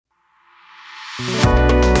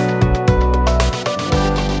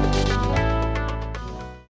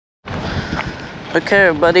Okay,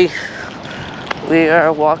 everybody, we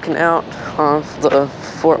are walking out on the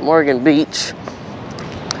Fort Morgan beach,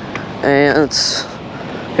 and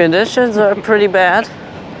conditions are pretty bad.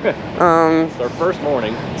 It's our first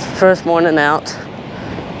morning. It's the first morning out.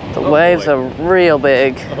 The waves are real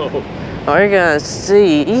big. We're gonna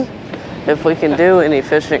see if we can do any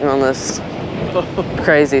fishing on this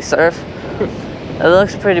crazy surf. It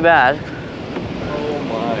looks pretty bad. Oh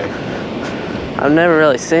my. I've never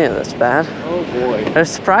really seen it this bad. Oh boy.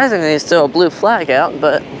 There's surprisingly still a blue flag out,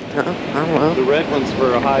 but I don't know. The red ones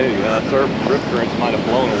for high surf rip currents might have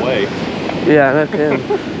blown away. Yeah, no kidding.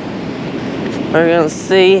 We're gonna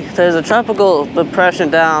see, there's a tropical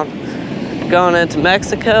depression down going into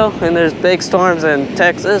Mexico, and there's big storms in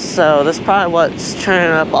Texas, so this is probably what's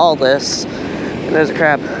churning up all this. And there's a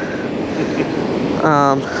crab.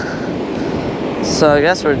 So I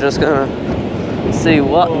guess we're just gonna see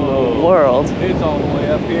what in the world. It's all the way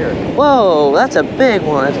up here. Whoa, that's a big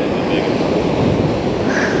one.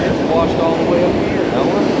 It's washed all the way up here,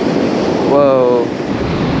 Ellen. Whoa.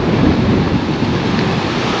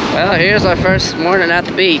 Well, here's our first morning at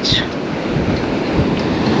the beach. A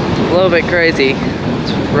little bit crazy.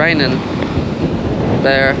 It's raining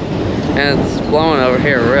there, and it's blowing over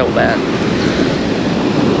here real bad.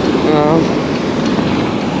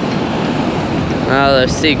 Oh,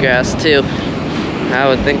 there's seagrass too. I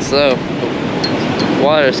would think so. The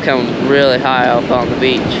water's coming really high up on the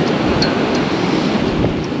beach.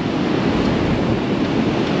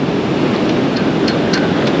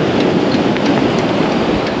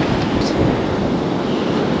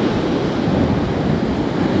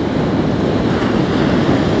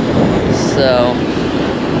 So,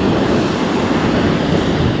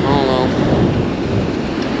 I don't know.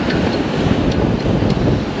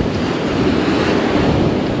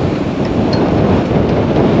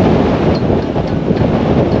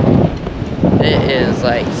 It is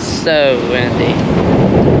like so windy.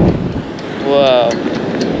 Whoa.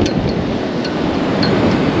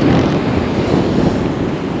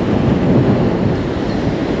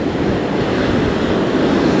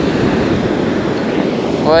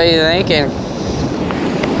 What are you thinking?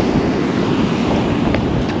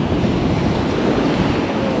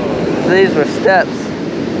 These were steps.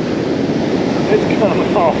 It's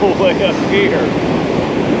coming all the way up here.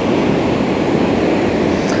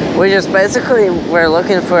 We just basically, we're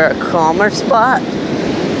looking for a calmer spot.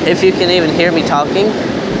 If you can even hear me talking.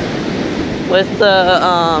 With the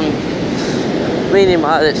medium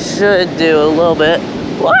mod, it should do a little bit.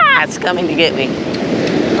 Wow, it's coming to get me.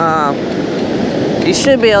 You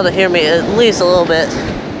should be able to hear me at least a little bit.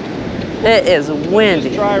 It is windy.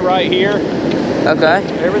 Just try right here. Okay.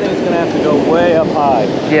 Everything's gonna have to go way up high.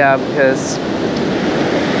 Yeah, because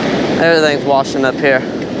everything's washing up here.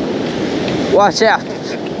 Watch out.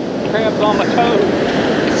 Crabs on my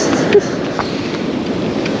toes.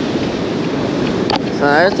 So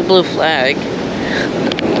there's the blue flag.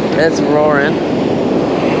 It's roaring.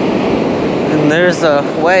 And there's the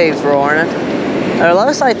waves roaring. It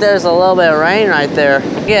looks like there's a little bit of rain right there.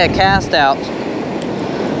 Yeah, cast out.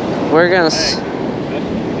 We're gonna...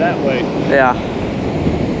 That way. Yeah.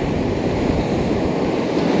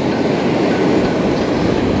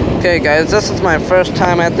 Okay guys, this is my first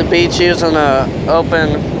time at the beach using an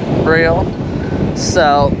open reel.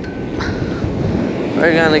 So,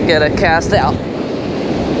 we're gonna get a cast out.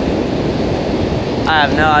 I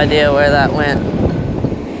have no idea where that went.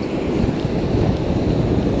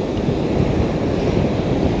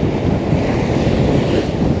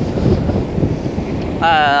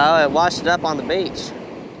 I washed it up on the beach.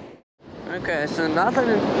 Okay, so nothing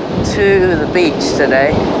to the beach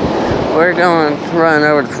today. We're going running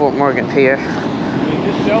over to Fort Morgan Pier.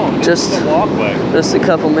 Just show them. Just a walkway. Just a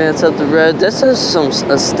couple minutes up the road. This is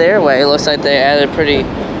a stairway. It looks like they added pretty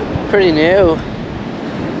new.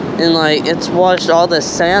 And like it's washed all this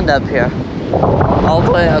sand up here, all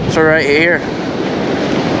the way up to right here.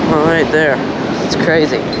 Oh, right there. It's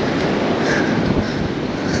crazy.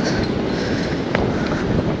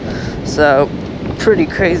 So, pretty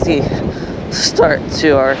crazy start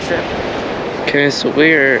to our trip. Okay, so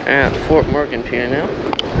we're at Fort Morgan Pier now.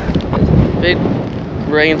 Big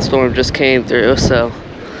rainstorm just came through, so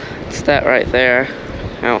it's that right there,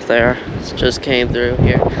 out there. It just came through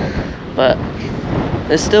here. But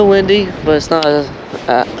it's still windy, but it's not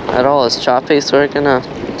at all as choppy, so we're gonna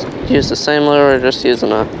use the same lure. We're just using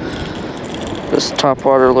this top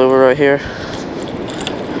water lure right here.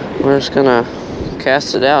 We're just gonna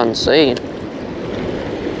cast it out and see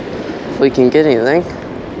if we can get anything.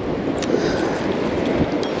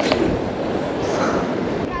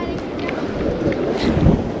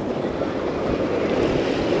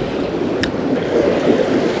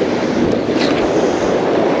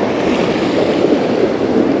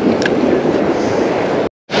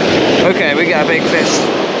 Okay, we got a big fish.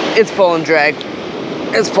 It's pulling drag.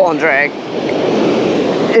 It's pulling drag.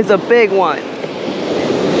 It's a big one.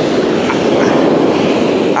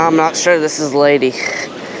 I'm not sure this is lady.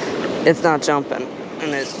 It's not jumping,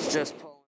 and it's just